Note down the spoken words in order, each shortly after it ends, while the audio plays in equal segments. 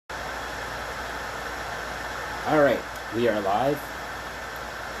Alright, we are live.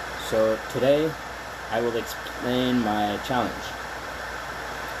 So today I will explain my challenge.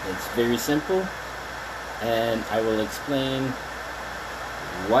 It's very simple, and I will explain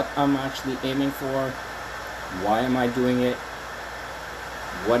what I'm actually aiming for, why am I doing it,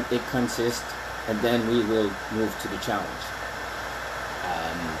 what it consists, and then we will move to the challenge.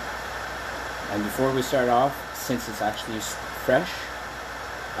 And before we start off, since it's actually fresh,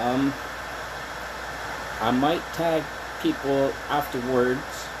 I might tag people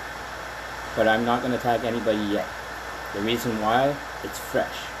afterwards, but I'm not going to tag anybody yet. The reason why, it's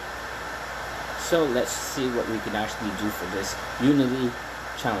fresh. So let's see what we can actually do for this Unity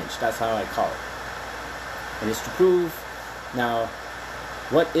challenge. That's how I call it. And it's to prove, now,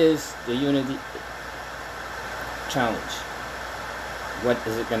 what is the Unity challenge? What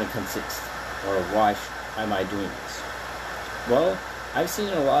is it going to consist? Or why am I doing this? Well, I've seen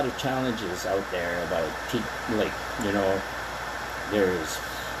a lot of challenges out there about like, you know, there's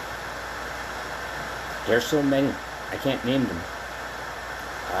so many, I can't name them.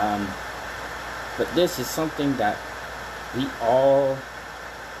 But this is something that we all,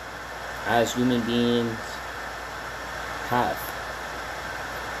 as human beings, have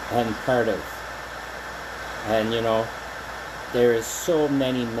and part of. And you know, there is so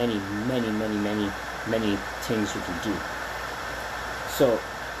many things you can do. So,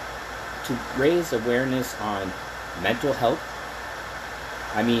 to raise awareness on mental health,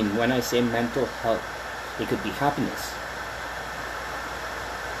 I mean, when I say mental health, it could be happiness.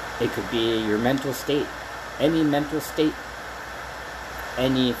 It could be your mental state, any mental state,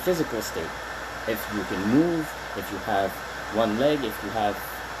 any physical state. If you can move, if you have one leg, if you have,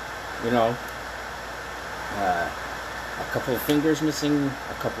 you know, a couple of fingers missing,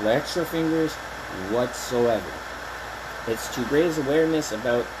 a couple of extra fingers, whatsoever. It's to raise awareness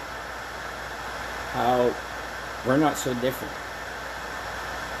about how we're not so different.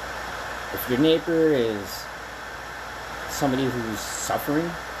 If your neighbor is somebody who's suffering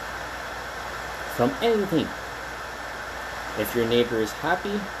from anything, if your neighbor is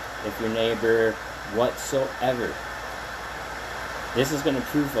happy, if your neighbor whatsoever, this is going to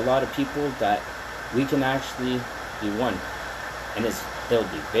prove a lot of people that we can actually be one. And it'll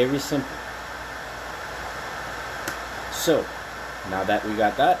be very simple. So, now that we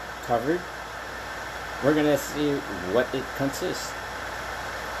got that covered, we're going to see what it consists.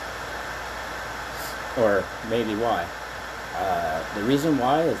 Or maybe why. The reason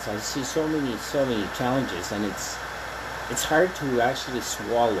why is I see so many challenges, and it's hard to actually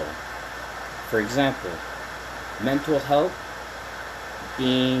swallow. For example, mental health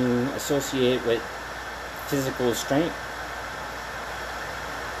being associated with physical strength.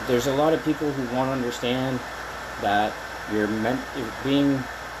 There's a lot of people who want to understand that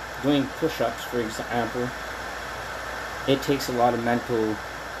doing push-ups, for example, it takes a lot of mental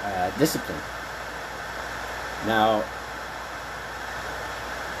discipline. Now,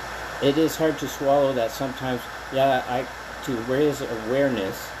 it is hard to swallow that sometimes, to raise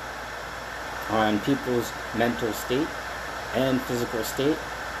awareness on people's mental state and physical state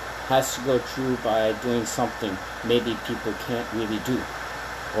has to go through by doing something maybe people can't really do,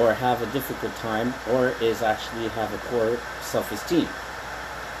 or have a difficult time, or is actually have a poor self-esteem.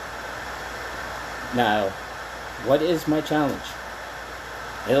 Now, what is my challenge?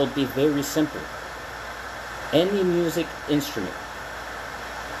 It'll be very simple. Any music instrument.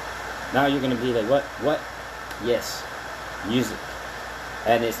 Now you're going to be like, what? Yes, music.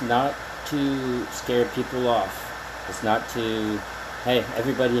 And it's not to scare people off. It's not to, hey,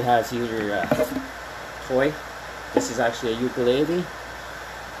 everybody has either a toy. This is actually a ukulele.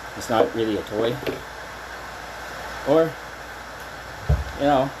 It's not really a toy. Or, you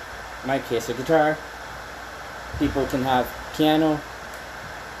know, in my case, a guitar. People can have piano,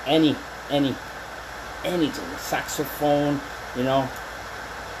 anything, saxophone, you know.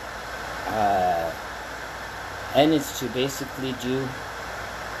 And it's to basically do,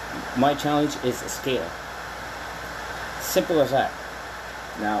 my challenge is a scale. Simple as that.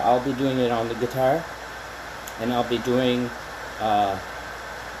 Now, I'll be doing it on the guitar, and I'll be doing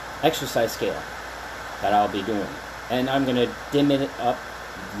exercise scale that I'll be doing, and I'm gonna dim it up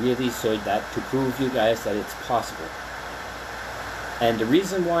really so that to prove you guys that it's possible. And the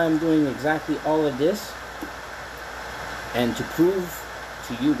reason why I'm doing exactly all of this, and to prove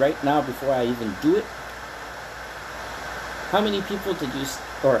to you right now before I even do it, how many people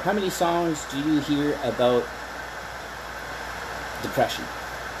how many songs do you hear about depression,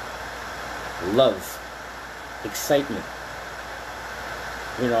 love, excitement?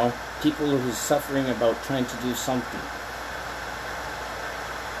 You know, people who's suffering about trying to do something.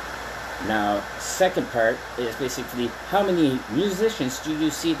 Now, second part is basically how many musicians do you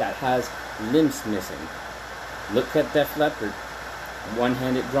see that has limbs missing? Look at Def Leppard,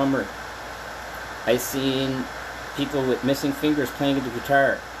 one-handed drummer. I seen people with missing fingers playing the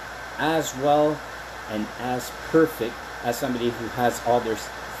guitar as well and as perfect as somebody who has all their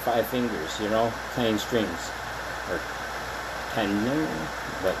 5 fingers, you know, playing strings or 10,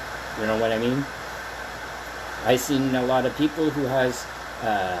 but you know what I mean. I seen a lot of people who has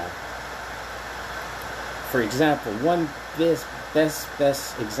for example, one best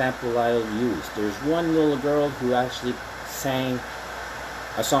example I'll use. There's one little girl who actually sang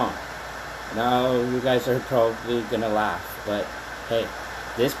a song. Now you guys are probably gonna laugh, but hey,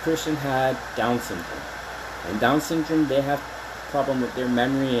 this person had Down syndrome. And Down syndrome, they have problem with their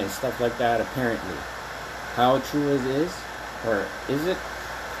memory and stuff like that, apparently. How true it is, or is it?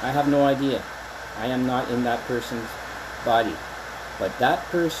 I have no idea. I am not in that person's body. But that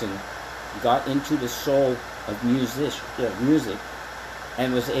person got into the soul of music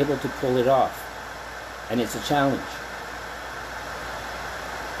and was able to pull it off. And it's a challenge.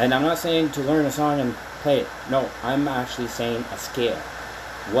 And I'm not saying to learn a song and play it. No, I'm actually saying a scale.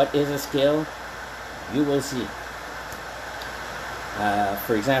 What is a scale? You will see.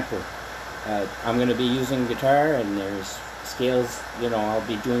 For example, I'm going to be using guitar, and there's scales, you know, I'll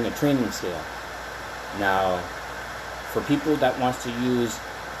be doing a training scale. Now, for people that wants to use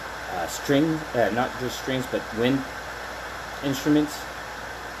not just strings, but wind instruments,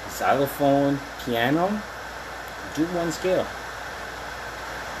 xylophone, piano, do one scale.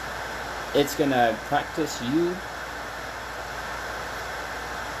 It's gonna practice you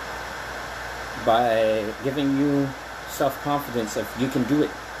by giving you self-confidence of you can do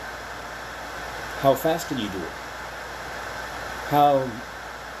it. How fast can you do it? How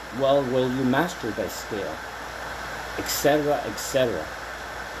well will you master that scale? Etc., etc.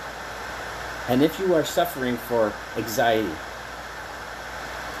 And if you are suffering for anxiety,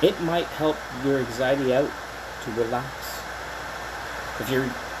 it might help your anxiety out to relax.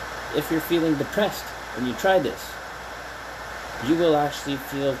 If you're feeling depressed and you try this, you will actually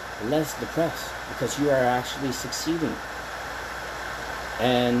feel less depressed because you are actually succeeding.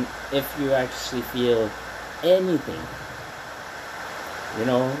 And if you actually feel anything, you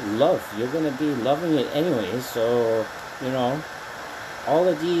know, love, you're going to be loving it anyways. So, you know, all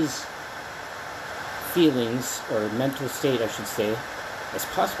of these feelings, or mental state I should say, is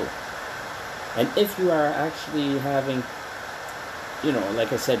possible. And if you are actually having, you know,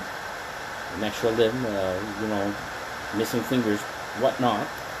 like I said, an extra limb, you know, missing fingers, whatnot,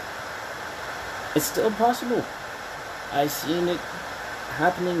 it's still possible. I've seen it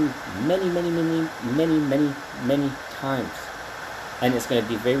happening many times. And it's going to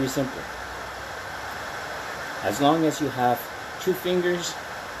be very simple. As long as you have 2 fingers,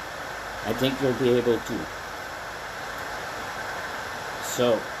 I think you'll be able to.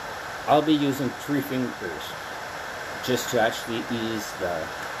 So, I'll be using 3 fingers just to actually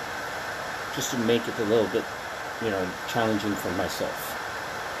just to make it a little bit, you know, challenging for myself.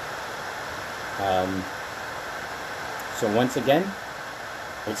 So once again,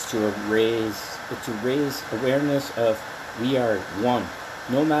 it's to raise awareness of we are one.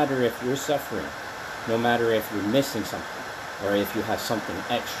 No matter if you're suffering, no matter if you're missing something, or if you have something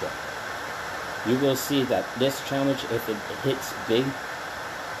extra, you will see that this challenge, if it hits big,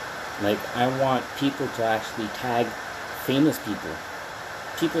 like I want people to actually tag famous people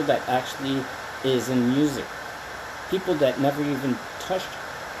that actually is in music, people that never even touched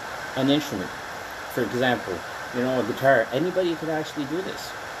an instrument. For example, you know, a guitar, anybody could actually do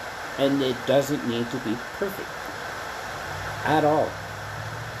this. And it doesn't need to be perfect at all.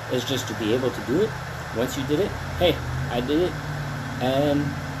 It's just to be able to do it. Once you did it, hey, I did it, and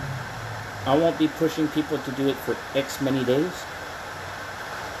I won't be pushing people to do it for X many days.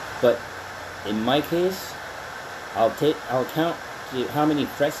 But in my case, I'll count how many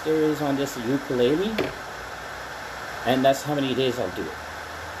frets there is on this ukulele, and that's how many days I'll do it.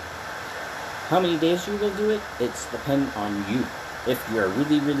 How many days you will do it, it's dependent on you. If you are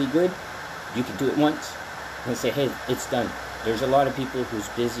really good, you can do it once and say, hey, it's done. There's a lot of people who's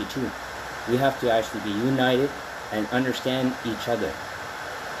busy too. We have to actually be united and understand each other.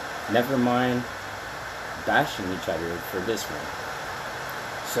 Never mind bashing each other for this one.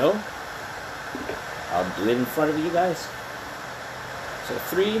 So, I'll do it in front of you guys. So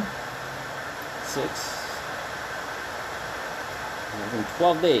 3, 6,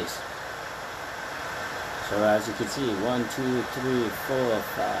 12 days. So as you can see, 1, 2, 3, 4,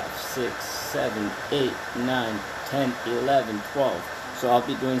 5, 6, 7, 8, 9, 10, 11, 12. So I'll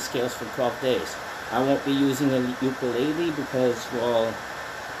be doing scales for 12 days. I won't be using a ukulele because, well,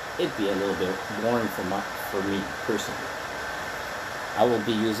 it'd be a little bit boring for me personally. I will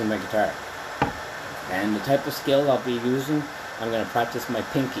be using my guitar. And the type of scale I'll be using, I'm going to practice my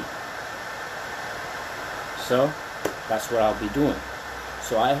pinky. So, that's what I'll be doing.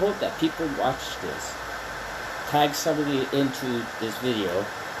 So I hope that people watch this. Tag somebody into this video.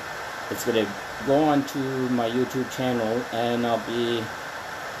 It's going to go onto my YouTube channel, and I'll be,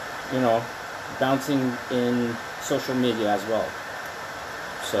 you know, bouncing in social media as well.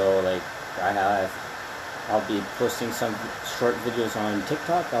 So like I'll be posting some short videos on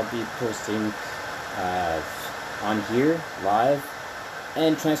TikTok. I'll be posting on here live,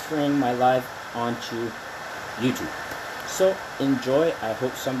 and transferring my live onto YouTube. So enjoy. I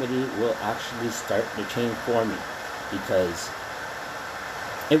hope somebody will actually start the chain for me, because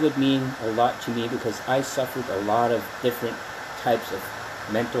it would mean a lot to me, because I suffered a lot of different types of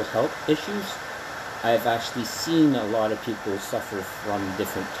mental health issues. I've actually seen a lot of people suffer from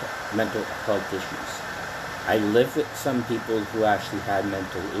different mental health issues. I live with some people who actually had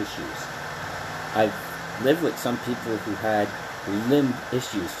mental issues. I've lived with some people who had limb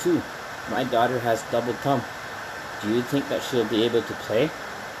issues too. My daughter has double thumb. Do you think that she'll be able to play?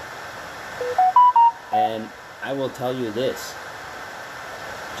 And I will tell you this.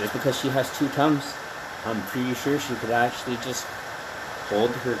 Just because she has two thumbs, I'm pretty sure she could actually just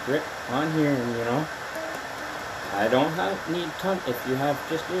hold her grip on here, and you know, I don't need thumb. If you have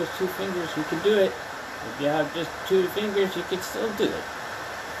just those two fingers, you can do it. If you have just two fingers, you can still do it.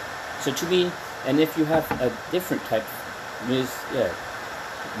 So to me, and if you have a different type of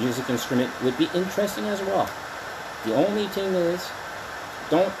music instrument, would be interesting as well. The only thing is,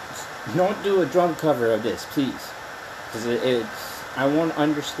 don't do a drum cover of this, please, because I won't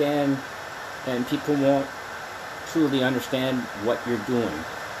understand, and people won't truly understand what you're doing,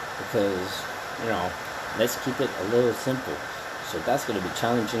 because, you know, let's keep it a little simple. So that's going to be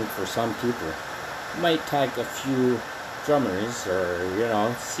challenging for some people. You might tag a few drummers, or, you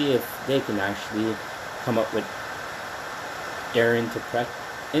know, see if they can actually come up with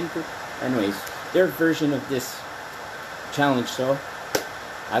anyways, their version of this challenge. So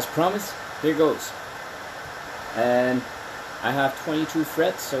as promised, here goes. And I have 22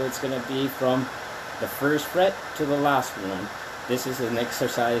 frets, so it's going to be from the first fret to the last one. This is an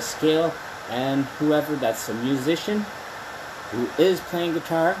exercise scale, and whoever that's a musician who is playing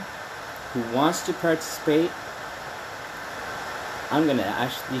guitar, who wants to participate, I'm going to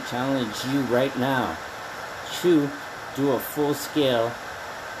actually challenge you right now to do a full scale,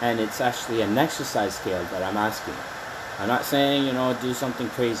 and it's actually an exercise scale that I'm asking. I'm not saying, you know, do something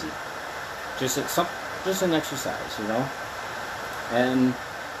crazy. Just an exercise, you know. And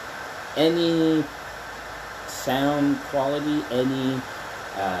any sound quality, any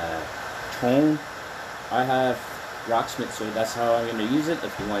tone, I have Rocksmith, so that's how I'm going to use it.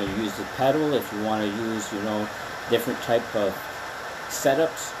 If you want to use the pedal, if you want to use, you know, different type of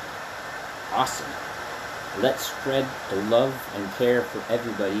setups, awesome. Let's spread the love and care for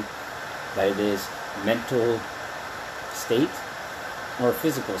everybody, that it is mental state or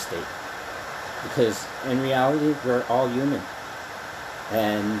physical state, because in reality we're all human.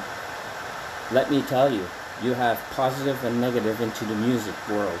 And let me tell you, you have positive and negative into the music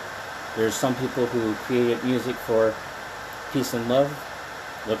world. There's some people who created music for peace and love.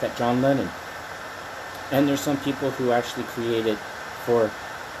 Look at John Lennon. And there's some people who actually created for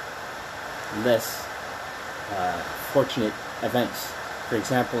less fortunate events. For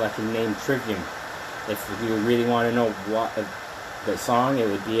example, I can name Trivium. If you really want to know what the song, it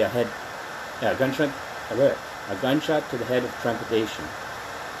would be a gunshot to the head of trepidation,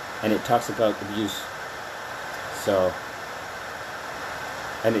 and it talks about abuse. So,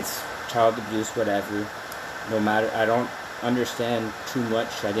 and it's child abuse, whatever. No matter, I don't understand too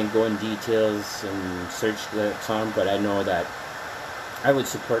much. I didn't go in details and search the song, but I know that I would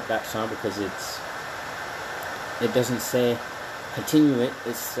support that song because it doesn't say continue it,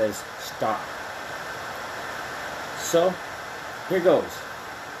 it says stop. So, here goes.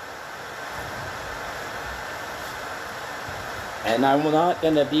 And I'm not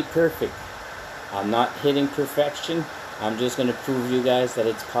going to be perfect. I'm not hitting perfection. I'm just going to prove you guys that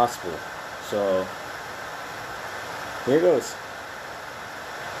it's possible. So, here goes.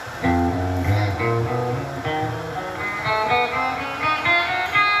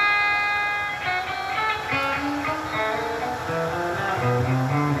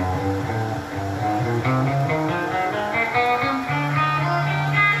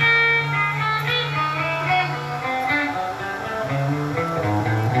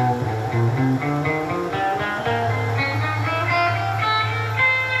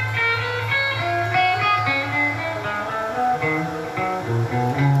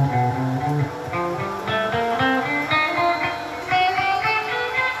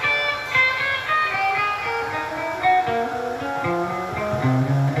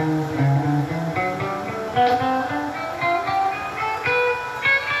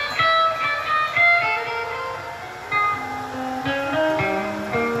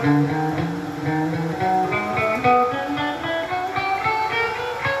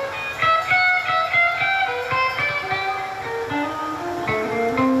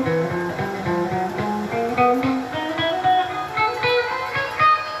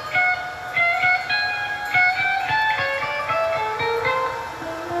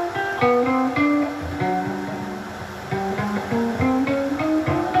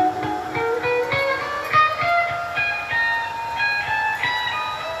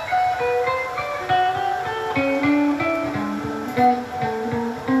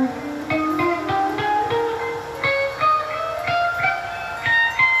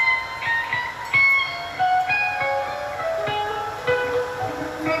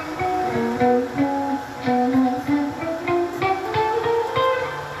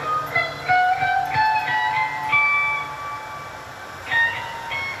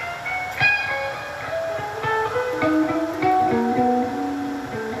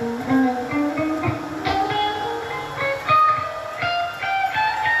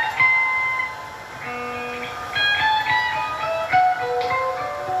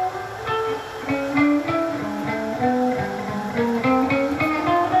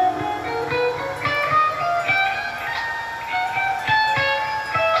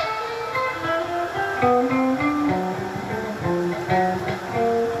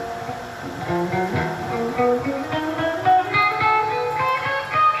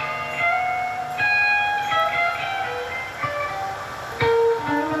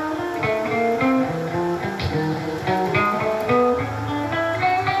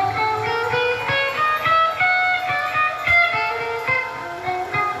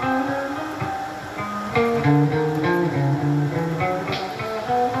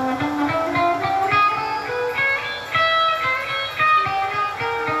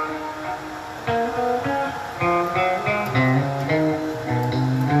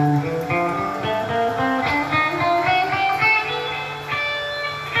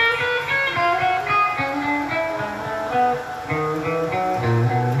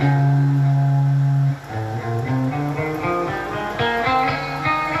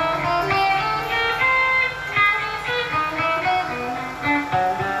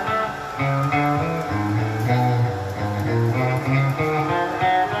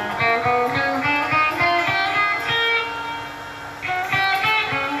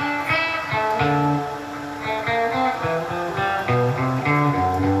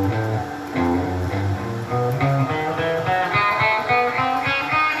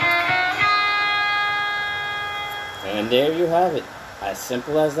 there you have it. As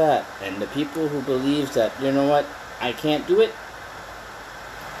simple as that. And the people who believe that, you know what, I can't do it,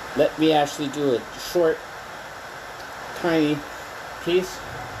 let me actually do a short, tiny piece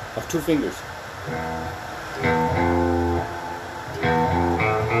of 2 fingers.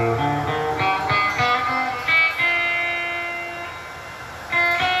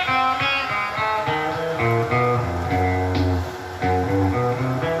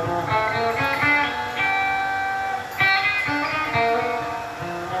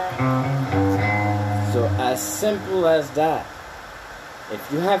 So as simple as that. If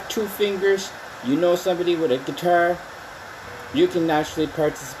you have 2 fingers, you know somebody with a guitar, you can actually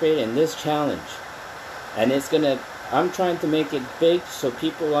participate in this challenge. And I'm trying to make it big so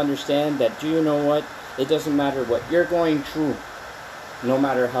people understand that, do you know what? It doesn't matter what you're going through. No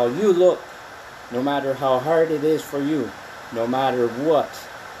matter how you look, no matter how hard it is for you, no matter what.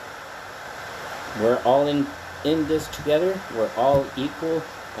 We're all in this together. We're all equal.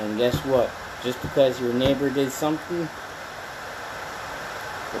 And guess what? Just because your neighbor did something,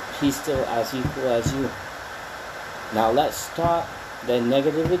 he's still as equal as you. Now let's stop the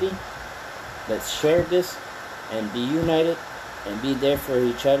negativity. Let's share this and be united and be there for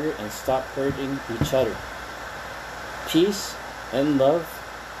each other and stop hurting each other. Peace and love.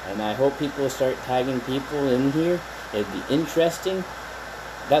 And I hope people start tagging people in here. It'd be interesting.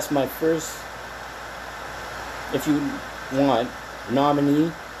 That's my first, if you want,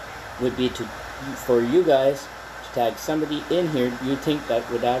 nominee would be for you guys to tag somebody in here you think that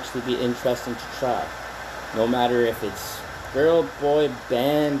would actually be interesting to try. No matter if it's girl, boy,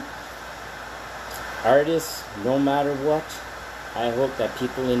 band, artist, no matter what. I hope that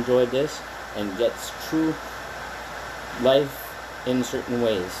people enjoy this and gets true life in certain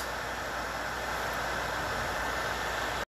ways.